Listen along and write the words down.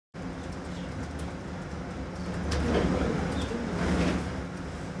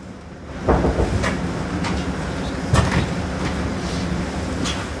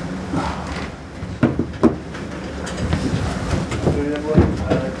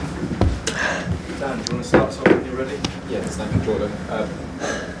start off when you're ready. Yes, thank you, Jordan.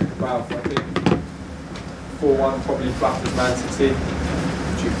 Ralph, I think 4-1 probably flatters Man City.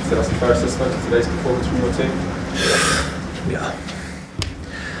 Would you consider that's a fair assessment of today's performance from your team? Yeah.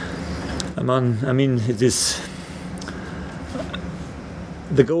 I mean, it is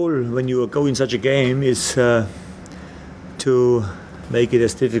the goal when you go in such a game is to make it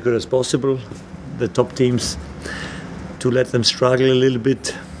as difficult as possible. The top teams, to let them struggle a little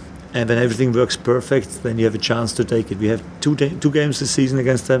bit, and when everything works perfect, then you have a chance to take it. We have two games this season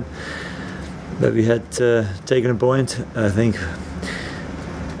against them where we had taken a point. I think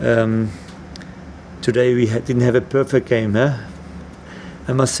today we didn't have a perfect game.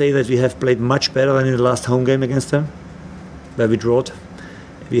 I must say that we have played much better than in the last home game against them, where we drawed.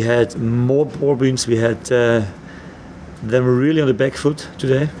 We had more ball wins. We had them really on the back foot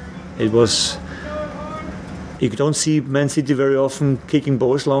today. It was. You don't see Man City very often kicking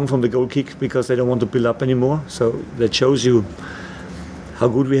balls long from the goal kick because they don't want to build up anymore. So that shows you how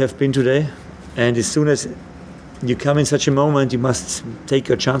good we have been today. And as soon as you come in such a moment, you must take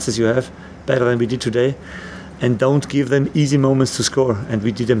your chances you have better than we did today, and don't give them easy moments to score. And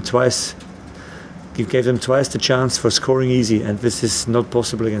we did them twice. We gave them twice the chance for scoring easy, and this is not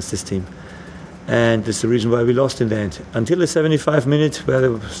possible against this team. And that's the reason why we lost in the end. Until the 75 minutes where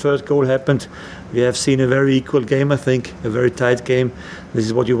the third goal happened, we have seen a very equal game, I think, a very tight game. This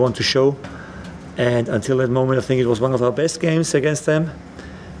is what you want to show. And until that moment, I think it was one of our best games against them.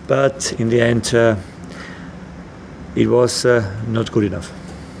 But in the end, it was not good enough.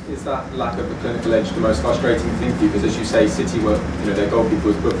 Is that lack of the clinical edge the most frustrating thing for you? Because as you say, City were, their goalkeeper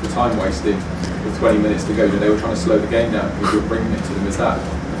was booked for time wasting with 20 minutes to go. They were trying to slow the game down because you were bringing it to them. Is that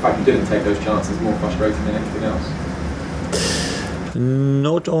the fact you didn't take those chances more frustrating than anything else?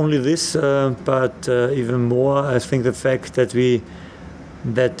 Not only this, but even more, I think the fact that we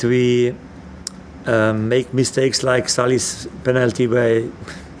make mistakes like Salih's penalty where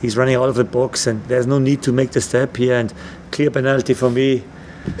he's running out of the box and there's no need to make the step here, and clear penalty for me.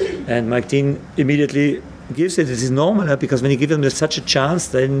 And Mike Dean immediately gives it. This is normal because when you give them such a chance,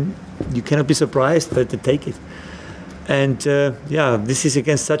 then you cannot be surprised that they take it. And this is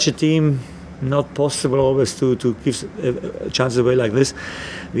against such a team, not possible always to give chances away like this.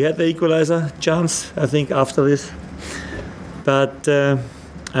 We had the equalizer chance, I think, after this. But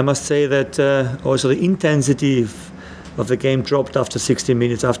I must say that also the intensity of the game dropped after 60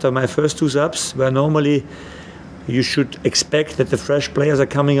 minutes. After my first two subs, where normally you should expect that the fresh players are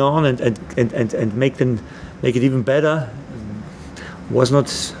coming on and make it even better, was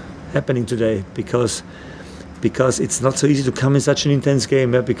not happening today because it's not so easy to come in such an intense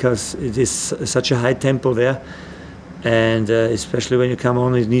game, because it is such a high tempo there, and especially when you come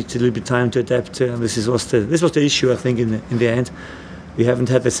on, it needs a little bit of time to adapt. And this was the issue, I think, in the end. We haven't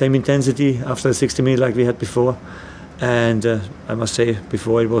had the same intensity after the 60 minutes like we had before. And I must say,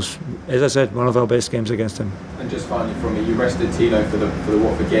 before, it was, as I said, one of our best games against them. And just finally from me, you rested Tino for the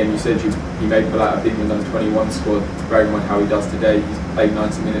Watford game. You said you may pull out of the England under-21 squad, bearing in mind how he does today. He's played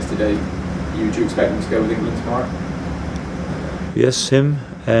 90 minutes today. Would you expect him to go with England tomorrow? Yes, him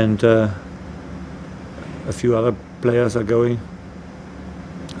and a few other players are going.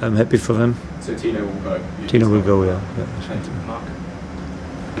 I'm happy for them. So Tino will go? Tino will go, yeah. Thank you, Mark.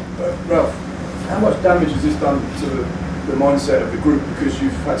 Ralph, how much damage has this done to the mindset of the group? Because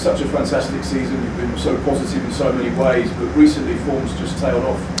you've had such a fantastic season, you've been so positive in so many ways, but recently form's just tailed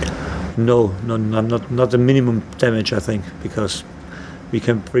off. No, not the minimum damage, I think, because we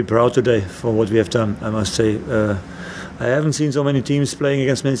can be proud today for what we have done. I must say, I haven't seen so many teams playing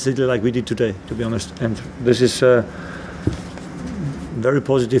against Man City like we did today, to be honest. And this is very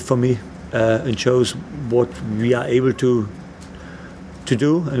positive for me, and shows what we are able to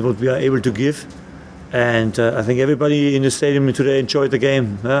do and what we are able to give. And I think everybody in the stadium today enjoyed the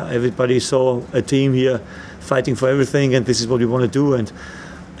game. Everybody saw a team here fighting for everything, and this is what we want to do.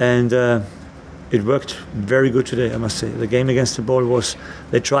 And it worked very good today, I must say. The game against the ball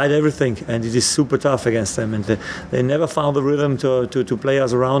they tried everything, and it is super tough against them. And they never found the rhythm to play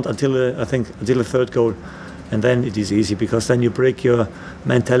us around until the third goal. And then it is easy, because then you break your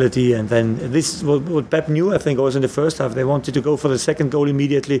mentality. And then this is what Pep knew, I think, also in the first half. They wanted to go for the second goal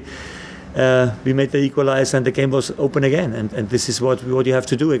immediately. We made the equalizer, and the game was open again. And this is what you have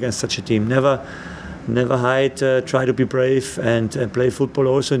to do against such a team. Never hide, try to be brave, and play football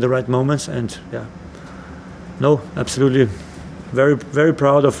also in the right moments. And no, absolutely, very, very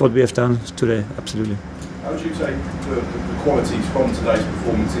proud of what we have done today. Absolutely. How would you take the qualities from today's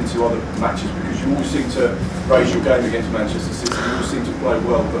performance into other matches? Because you always seem to raise your game against Manchester City. You always seem to play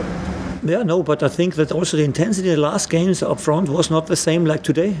well, but. Yeah, no, but I think that also the intensity in the last games up front was not the same like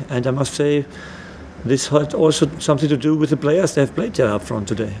today. And I must say, this had also something to do with the players they have played there up front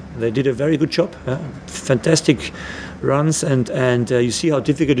today. They did a very good job, fantastic runs, and you see how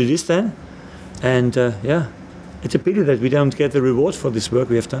difficult it is then. And yeah, it's a pity that we don't get the reward for this work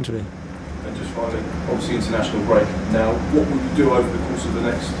we have done today. And just finally, obviously international break now, what will you do over the course of the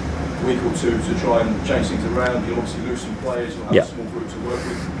next week or two to try and change things around? You'll obviously lose some players, you'll have a small group to work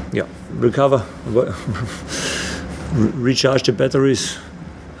with. Yeah, recover, recharge the batteries.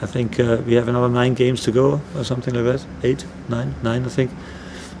 I think we have another 9 games to go or something like that. 8, 9, I think.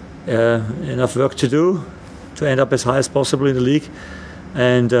 Enough work to do to end up as high as possible in the league.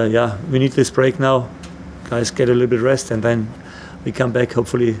 And yeah, we need this break now. Guys get a little bit rest, and then we come back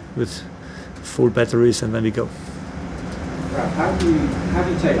hopefully with full batteries, and then we go. Ralph, how do you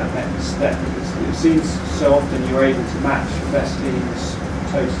take that next step? Because it seems so often you're able to match the best teams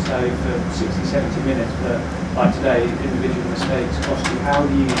toe to toe for 60, 70 minutes, but like today, individual mistakes cost you. How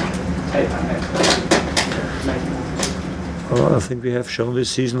do you take that next step to make it more consistent? Well, I think we have shown this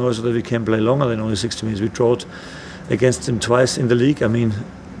season also that we can play longer than only 60 minutes. We drawed against them twice in the league. I mean,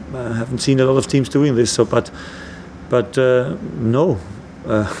 I haven't seen a lot of teams doing this. So, but no,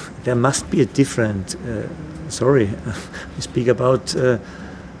 there must be a different. Sorry, we speak about a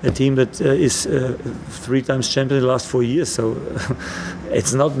team that is 3 times champion in the last 4 years. So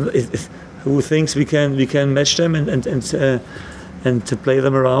it's not who thinks we can match them and to play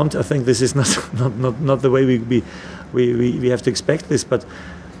them around. I think this is not the way we have to expect this. But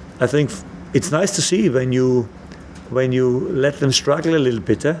I think it's nice to see when you let them struggle a little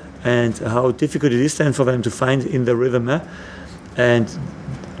bit, and how difficult it is then for them to find in the rhythm, and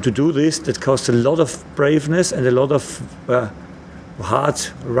to do this, that costs a lot of braveness and a lot of hard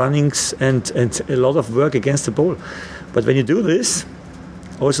runnings and a lot of work against the ball. But when you do this,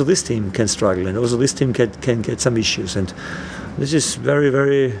 also this team can struggle, and also this team can get some issues. And this is very,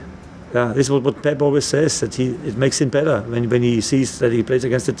 very, this is what Pep always says, that it makes him better when he sees that he plays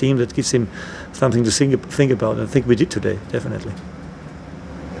against a team that gives him something to think about. And I think we did today, definitely.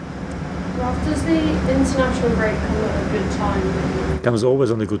 Ralph, does the international break come at a good time? It comes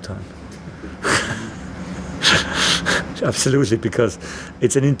always on a good time. Absolutely, because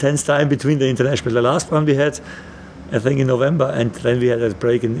it's an intense time between the international. The last one we had, I think, in November, and then we had a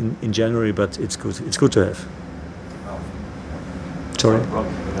break in January. But it's good. It's good to have. Sorry. No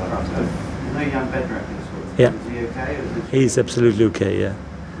young Bednarek is. Yeah. Is he okay? He's absolutely okay. Yeah.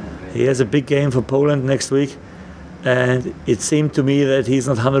 He has a big game for Poland next week. And it seemed to me that he's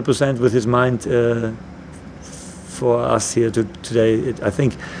not 100% with his mind for us here today. I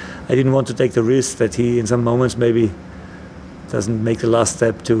think I didn't want to take the risk that he, in some moments, maybe doesn't make the last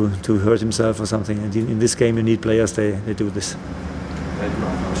step to hurt himself or something. And in this game, you need players. They do this. I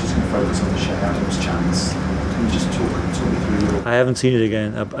was just going to focus on the Shea Adams chance. Can you just talk me through your... I haven't seen it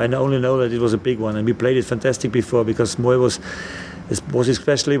again. I only know that it was a big one, and we played it fantastic before, because Moy was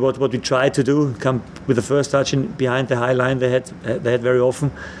especially what we tried to do, come with the first touch in behind the high line they had very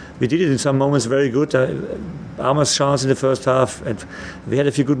often. We did it in some moments very good. Armour's chance in the first half, and we had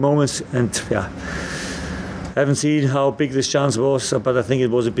a few good moments, and yeah, I haven't seen how big this chance was, but I think it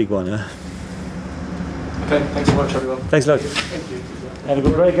was a big one. Yeah. Okay, thanks so much everyone. Thanks a lot. Thank you. Have a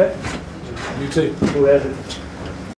good break. You too. Who has it?